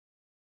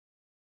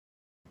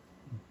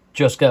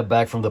Just got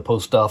back from the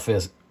post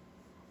office,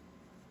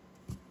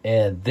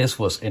 and this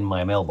was in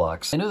my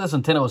mailbox. I knew this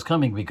antenna was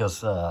coming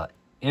because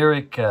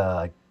Eric,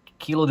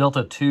 Kilo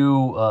Delta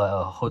 2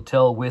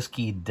 Hotel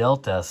Whiskey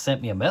Delta,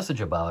 sent me a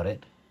message about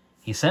it.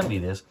 He sent me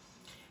this,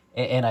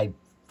 and I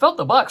felt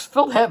the box,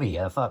 felt heavy.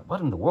 I thought,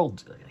 what in the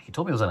world? He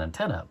told me it was an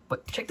antenna.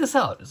 But check this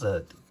out.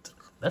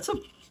 That's a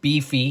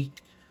beefy,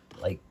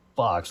 like,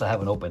 box. I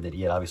haven't opened it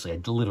yet. Obviously, I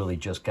literally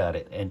just got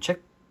it. And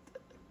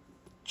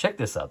check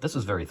this out. This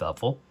is very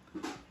thoughtful.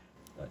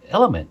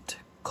 Element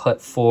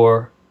cut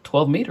for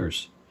 12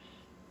 meters.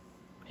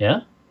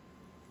 Yeah?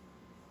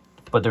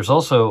 But there's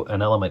also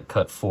an element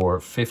cut for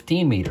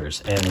 15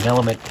 meters and an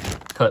element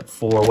cut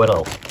for what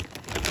else?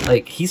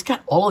 Like, he's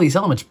got all of these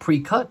elements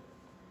pre-cut.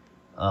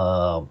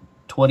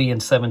 20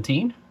 and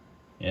 17.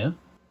 Yeah?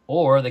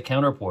 Or the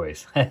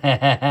counterpoise.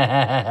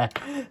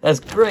 That's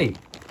great.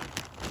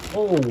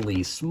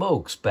 Holy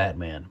smokes,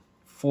 Batman.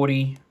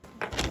 40,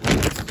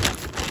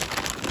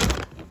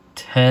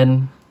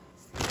 10,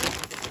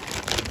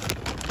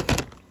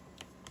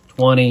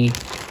 20,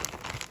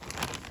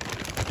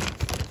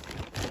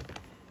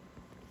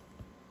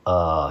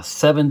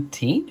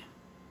 17?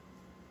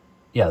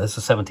 Yeah, this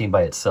is 17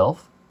 by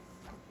itself.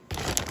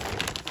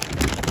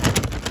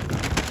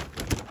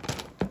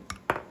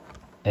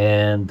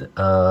 And,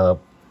 let's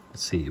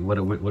see, what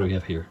do we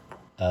have here?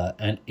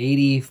 An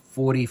 80,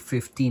 40,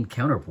 15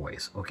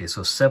 counterpoise. Okay,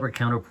 so separate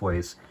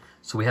counterpoise.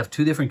 So we have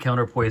two different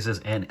counterpoises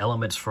and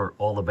elements for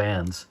all the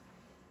bands.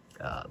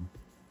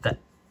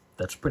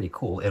 That's pretty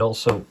cool. He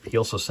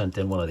also sent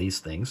in one of these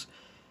things.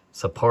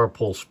 It's a power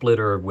pole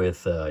splitter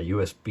with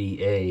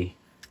USB-A.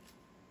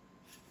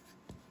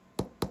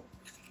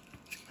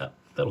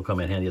 That'll come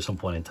in handy at some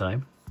point in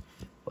time.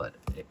 But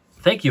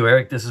thank you,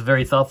 Eric. This is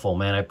very thoughtful,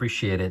 man. I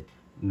appreciate it.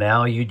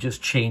 Now you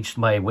just changed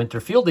my winter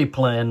field day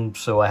plan,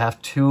 so I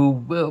have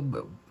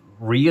to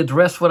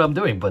readdress what I'm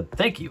doing, but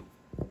thank you.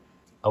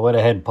 I went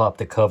ahead and popped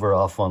the cover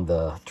off on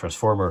the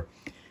transformer.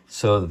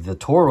 So the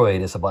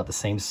toroid is about the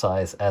same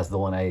size as the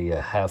one I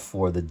have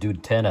for the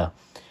Dude Tenna.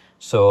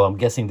 So I'm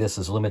guessing this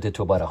is limited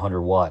to about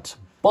 100 watts.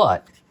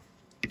 But,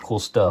 cool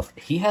stuff.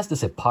 He has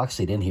this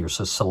epoxied in here,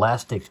 so it's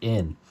elastic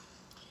in.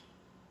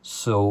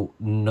 So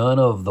none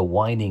of the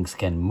windings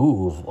can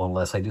move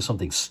unless I do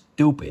something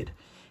stupid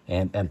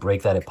and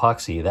break that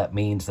epoxy. That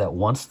means that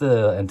once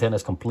the antenna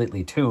is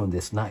completely tuned,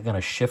 it's not going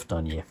to shift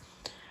on you.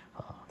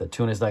 The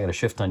tune is not going to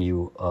shift on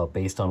you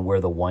based on where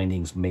the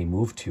windings may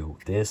move to.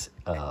 That's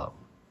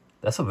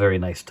a very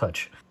nice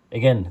touch.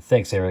 Again,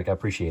 thanks, Eric. I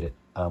appreciate it.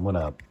 I'm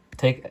gonna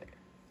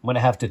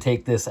have to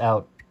take this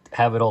out,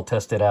 have it all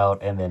tested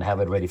out, and then have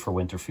it ready for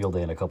winter field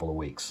day in a couple of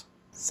weeks.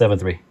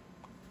 7-3.